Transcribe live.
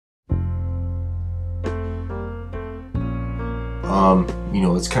You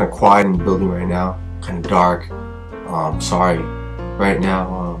know, it's kind of quiet in the building right now, kind of dark. Sorry. Right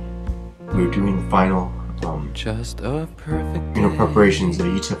now, we're doing the final, preparations.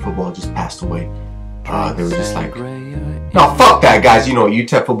 Utep football just passed away. They were just like, no, fuck that, guys. You know,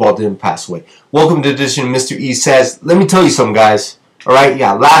 Utep football didn't pass away. Welcome to the edition of Mr. E Says. Let me tell you something, guys. Alright,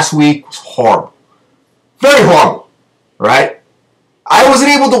 yeah, last week was horrible. Very horrible. Alright? I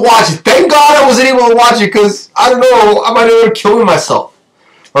wasn't able to watch it. Thank God I wasn't able to watch it because, I don't know, I might have been killing myself.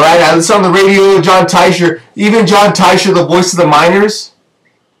 Alright, I listened on the radio, John Teicher, even John Teicher, the voice of the miners,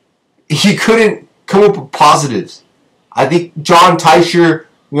 he couldn't come up with positives. I think John Teicher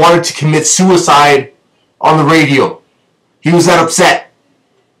wanted to commit suicide on the radio. He was that upset.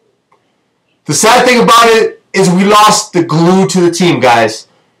 The sad thing about it is we lost the glue to the team, guys.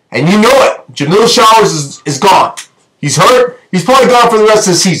 And you know it. Jamil Showers is gone. He's hurt. He's probably gone for the rest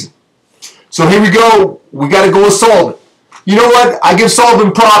of the season. So here we go. We got to go with Sullivan. You know what? I give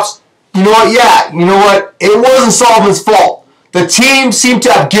Sullivan props. You know what? Yeah. You know what? It wasn't Sullivan's fault. The team seemed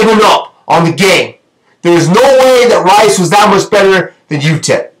to have given up on the game. There is no way that Rice was that much better than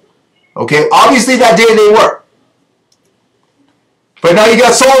Utep. Okay? Obviously that day they were. But now you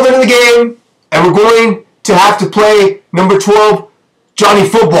got Sullivan in the game. And we're going to have to play number 12, Johnny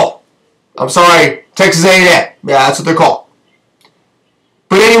Football. I'm sorry, Texas A&M. Yeah, that's what they're called.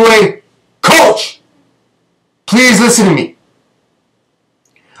 But anyway, Coach, please listen to me.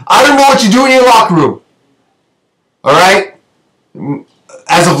 I don't know what you do in your locker room. Alright?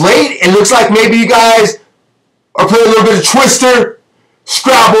 As of late, it looks like maybe you guys are playing a little bit of Twister,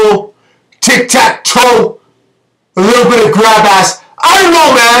 Scrabble, Tic-Tac-Toe, a little bit of grab ass. I don't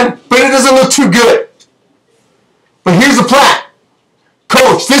know, man, but it doesn't look too good. But here's the plan.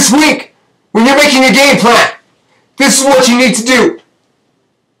 Coach, this week, when you're making a game plan, this is what you need to do.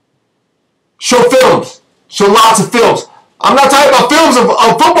 Show films. Show lots of films. I'm not talking about films of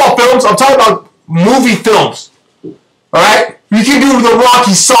football films. I'm talking about movie films. Alright? You can do the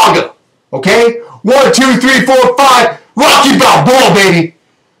Rocky Saga. Okay? 1, 2, 3, 4, 5. Rocky Balboa, baby.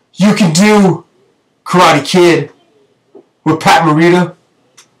 You can do Karate Kid with Pat Morita.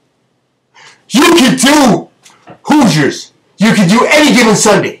 You can do Hoosiers. You can do Any Given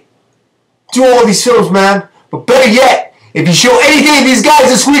Sunday. Do all these films, man. But better yet, if you show anything of these guys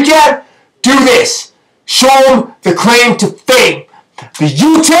this weekend, do this. Show them the claim to fame. The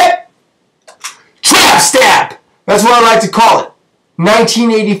Utep Trap Stab. That's what I like to call it.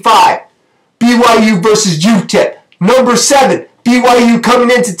 1985. BYU versus Utep. Number 7. BYU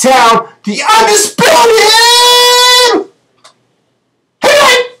coming into town. The undisputed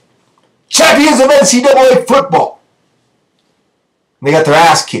champions of NCAA football. They got their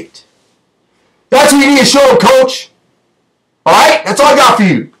ass kicked. That's what you need to show them, Coach. Alright? That's all I got for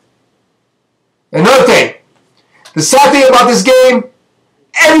you. Another thing. The sad thing about this game,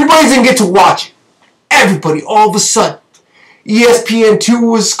 everybody's going to get to watch it. Everybody, all of a sudden. ESPN2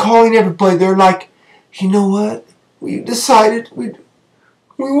 was calling everybody. They're like, you know what? We decided we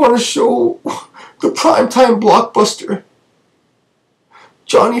want to show the primetime blockbuster.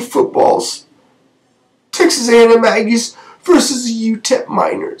 Johnny Football's Texas A&M Aggies versus the Utep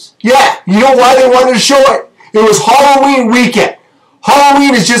Miners. Yeah, you know why they wanted to show it? It was Halloween weekend.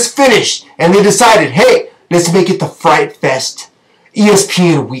 Halloween is just finished, and they decided, hey, let's make it the Fright Fest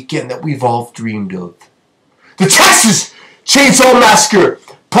ESPN weekend that we've all dreamed of. The Texas Chainsaw Massacre,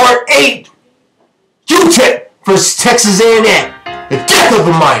 Part 8. Utep versus Texas A&M. The death of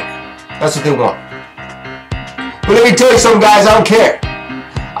a miner. That's what they want. But let me tell you something, guys. I don't care.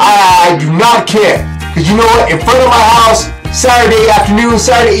 I do not care. Because you know what? In front of my house, Saturday afternoon,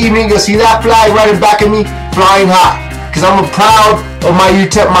 Saturday evening, you'll see that flag right in back of me flying high. Because I'm proud of my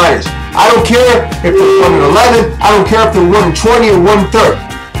Utep Miners. I don't care if they're 1-11. I don't care if they're 1-20 or 1-30.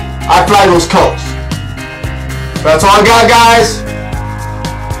 I fly those colors. But that's all I got, guys.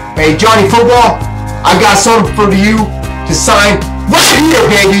 Hey, Johnny Football, I got something for you to sign right here,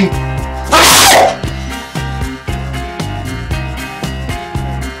 baby.